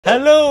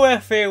Hello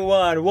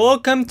everyone,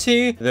 welcome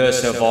to the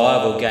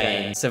survival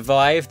game.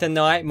 Survive the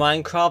Night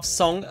Minecraft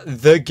song,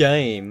 The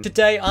Game.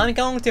 Today I'm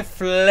going to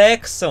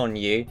flex on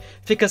you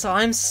because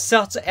I'm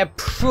such a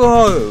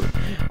pro.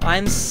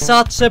 I'm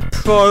such a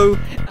pro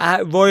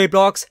at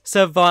Roblox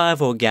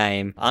survival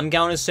game. I'm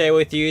going to share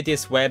with you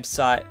this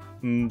website,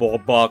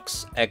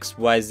 ROBUX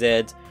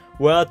XYZ,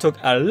 where I took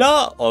a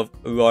lot of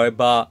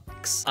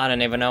Robux. I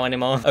don't even know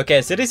anymore.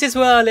 Okay, so this is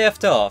where I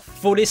left off.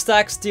 Fully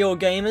stacked steel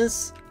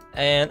gamers.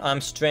 And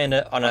I'm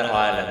stranded on an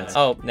island.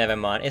 Oh, never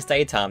mind. It's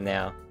daytime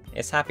now.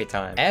 It's happy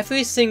time.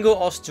 Every single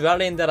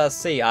Australian that I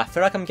see, I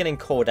feel like I'm getting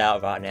called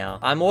out right now.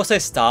 I'm also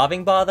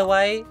starving, by the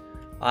way.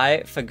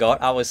 I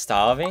forgot I was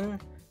starving.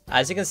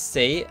 As you can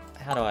see,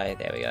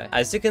 there we go.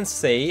 As you can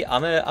see, how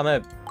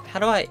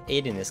do I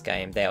eat in this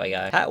game? There we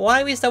go. Why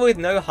do we start with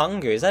no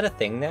hunger? Is that a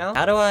thing now?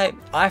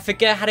 I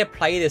forget how to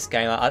play this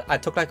game. I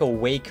took like a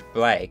week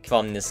break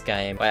from this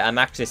game. Wait, I'm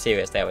actually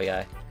serious. There we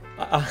go.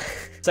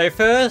 So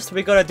first,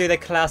 we gotta do the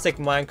classic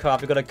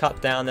Minecraft. We gotta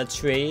cut down the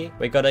tree.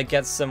 We gotta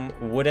get some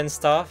wooden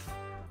stuff.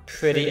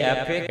 Pretty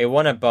epic. We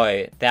want a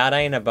boat. That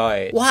ain't a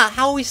boat. What?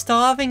 How are we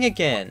starving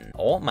again?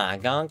 Oh my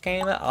god,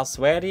 gamer. I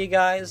swear to you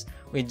guys,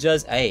 we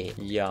just ate.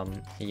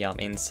 Yum, yum.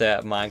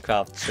 Insert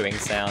Minecraft chewing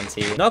sounds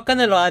here. Not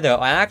gonna lie though,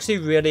 I actually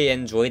really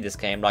enjoyed this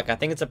game. Like, I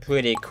think it's a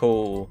pretty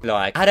cool,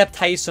 like,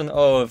 adaptation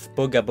of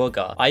Booga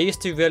Booga. I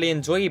used to really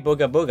enjoy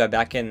Booga Booga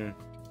back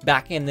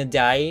in the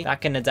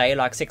day,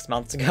 like 6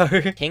 months ago.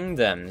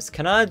 Kingdoms.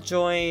 Can I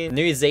join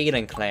New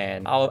Zealand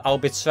clan? I'll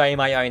betray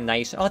my own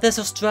nation. Oh, there's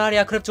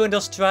Australia. I could have joined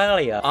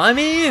Australia. I'm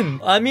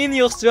in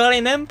the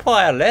Australian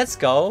Empire. Let's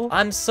go.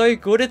 I'm so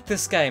good at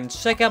this game.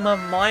 Check out my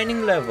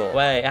mining level.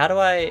 Wait, how do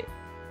I...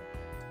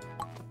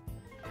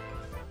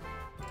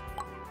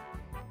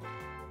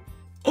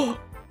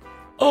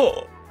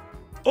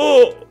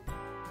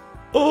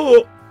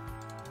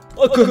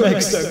 I could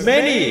make so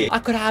many! I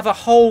could have a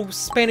whole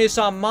Spanish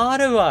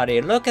armada right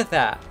here, look at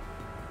that!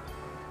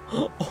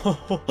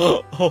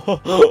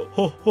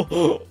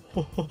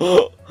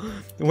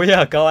 We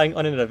are going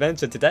on an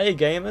adventure today,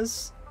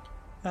 gamers.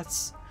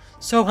 That's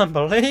so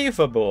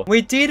unbelievable.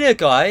 We did it,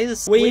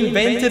 guys. We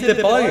invented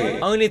the boat.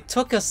 Only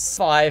took us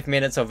 5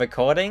 minutes of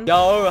recording.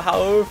 Yo,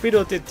 how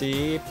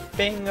fiddle-dee-dee.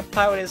 Being a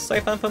pirate is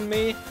so fun for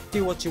me.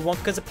 Do what you want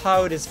because a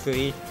pirate is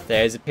free.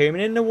 There's a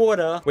pyramid in the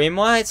water. We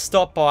might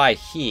stop by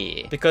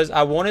here because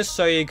I want to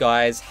show you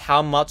guys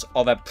how much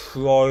of a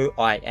pro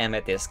I am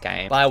at this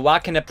game by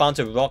whacking a bunch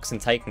of rocks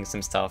and taking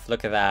some stuff.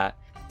 Look at that.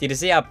 Did you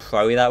see how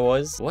pro that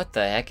was? What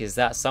the heck is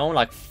that? Someone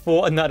like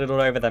Fortnite all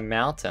over the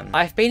mountain.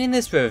 I've been in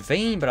this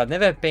ravine, but I've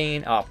never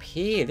been up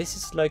here. This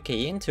is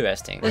low-key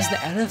interesting. There's an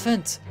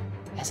elephant.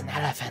 There's an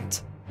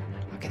elephant.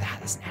 Look at that,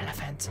 there's an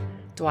elephant.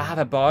 Do I have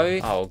a bow?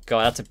 Oh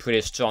god, that's a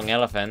pretty strong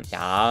elephant.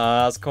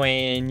 Yes,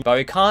 queen. But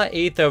we can't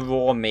eat the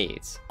raw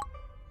meat.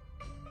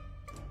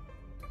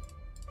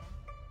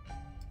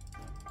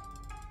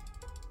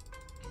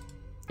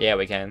 Yeah,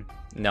 we can.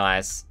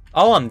 Nice.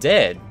 Oh, I'm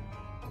dead.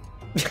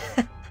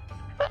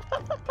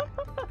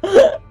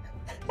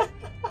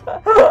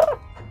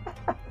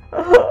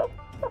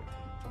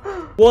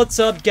 What's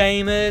up,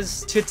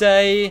 gamers?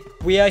 Today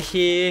we are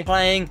here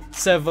playing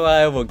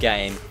survival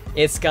game.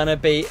 It's gonna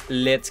be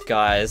lit,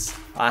 guys.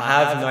 I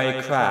have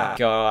no crap.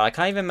 God, I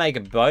can't even make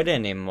a boat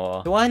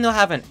anymore. Do I not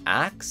have an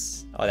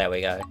axe? Oh, there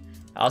we go.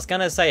 I was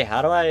gonna say,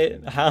 how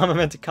am I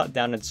meant to cut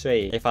down a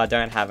tree if I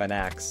don't have an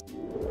axe?